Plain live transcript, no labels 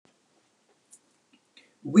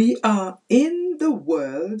We are in the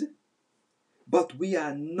world, but we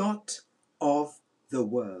are not of the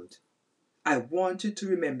world. I want you to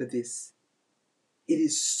remember this. It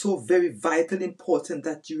is so very vital important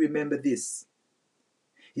that you remember this.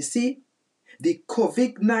 You see, the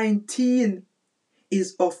COVID-19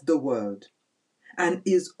 is of the world and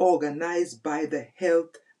is organized by the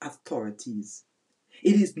health authorities.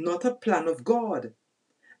 It is not a plan of God.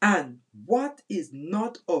 And what is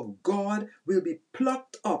not of God will be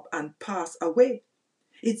plucked up and pass away.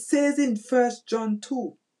 It says in 1 John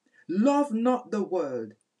 2, love not the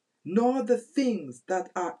world, nor the things that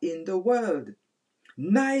are in the world,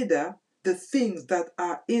 neither the things that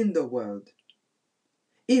are in the world.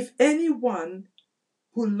 If anyone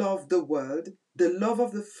who loves the world, the love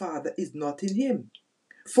of the Father is not in him.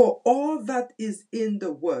 For all that is in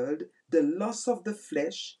the world, the lust of the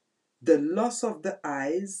flesh, the lust of the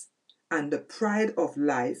eyes, and the pride of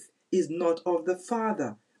life is not of the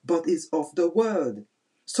Father, but is of the world.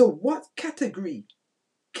 So what category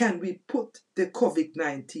can we put the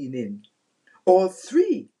COVID-19 in? All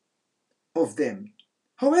three of them.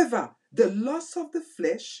 However, the lust of the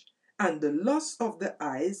flesh and the lust of the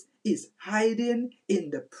eyes is hiding in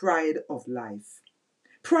the pride of life.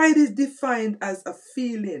 Pride is defined as a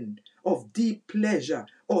feeling of deep pleasure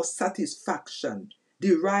or satisfaction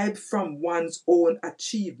derived from one's own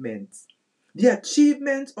achievements, the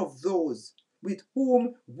achievements of those with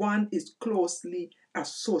whom one is closely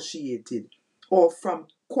associated, or from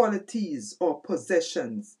qualities or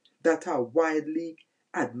possessions that are widely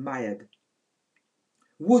admired.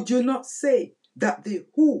 Would you not say that the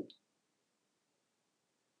WHO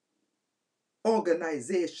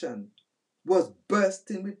organization was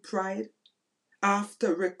bursting with pride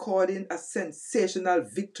after recording a sensational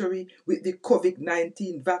victory with the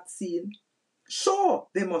COVID-19 vaccine? Sure,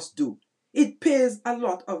 they must do. It pays a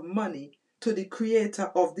lot of money to the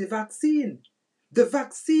creator of the vaccine. The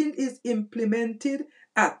vaccine is implemented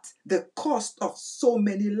at the cost of so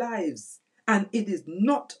many lives, and it is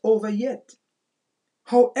not over yet.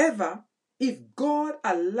 However, if God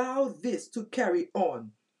allowed this to carry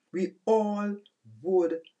on, we all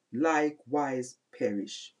would likewise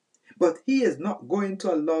perish. But He is not going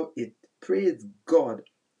to allow it. Praise God.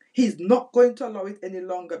 He's not going to allow it any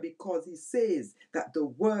longer because He says that the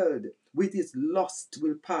world with its lust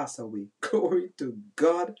will pass away. Glory to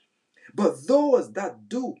God. But those that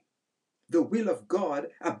do the will of God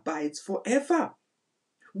abides forever.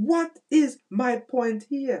 What is my point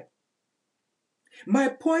here? My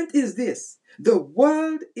point is this: the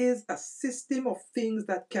world is a system of things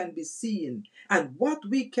that can be seen, and what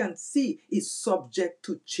we can see is subject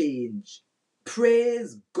to change.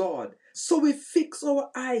 Praise God. So we fix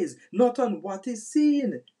our eyes not on what is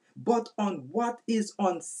seen, but on what is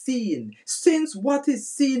unseen. Since what is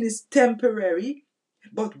seen is temporary,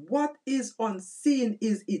 but what is unseen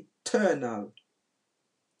is eternal.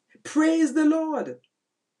 Praise the Lord.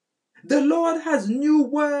 The Lord has new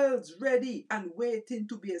worlds ready and waiting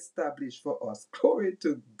to be established for us. Glory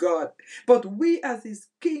to God. But we as His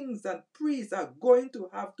kings and priests are going to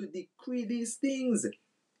have to decree these things.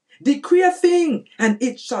 Decree a thing and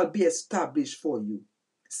it shall be established for you,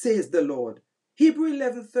 says the Lord. Hebrews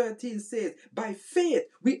 11:13 says, by faith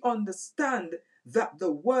we understand that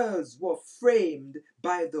the worlds were framed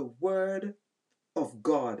by the word of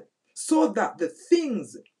God, so that the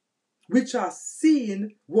things which are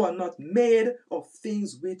seen were not made of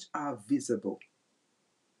things which are visible.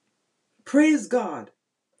 Praise God.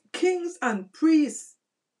 Kings and priests,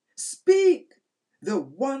 speak the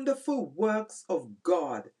wonderful works of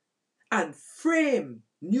God and frame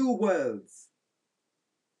new worlds.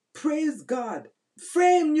 Praise God.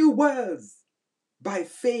 Frame new worlds by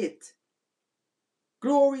faith.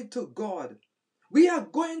 Glory to God. We are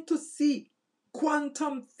going to see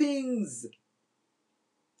quantum things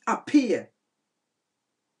appear.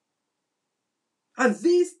 And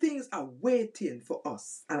these things are waiting for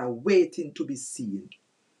us and are waiting to be seen.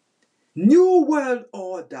 New world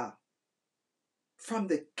order from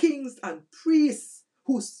the kings and priests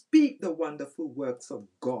who speak the wonderful works of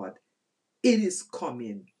God. It is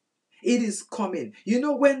coming. It is coming. You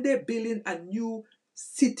know, when they're building a new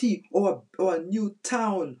city or a new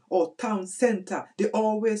town or town center, they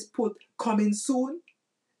always put coming soon.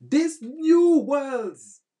 These new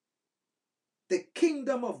worlds, the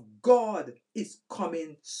kingdom of God is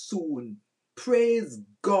coming soon. Praise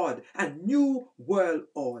God. A new world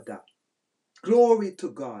order. Glory to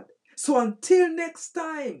God. So until next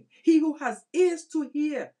time, he who has ears to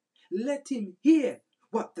hear, let him hear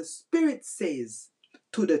what the Spirit says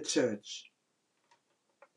to the church.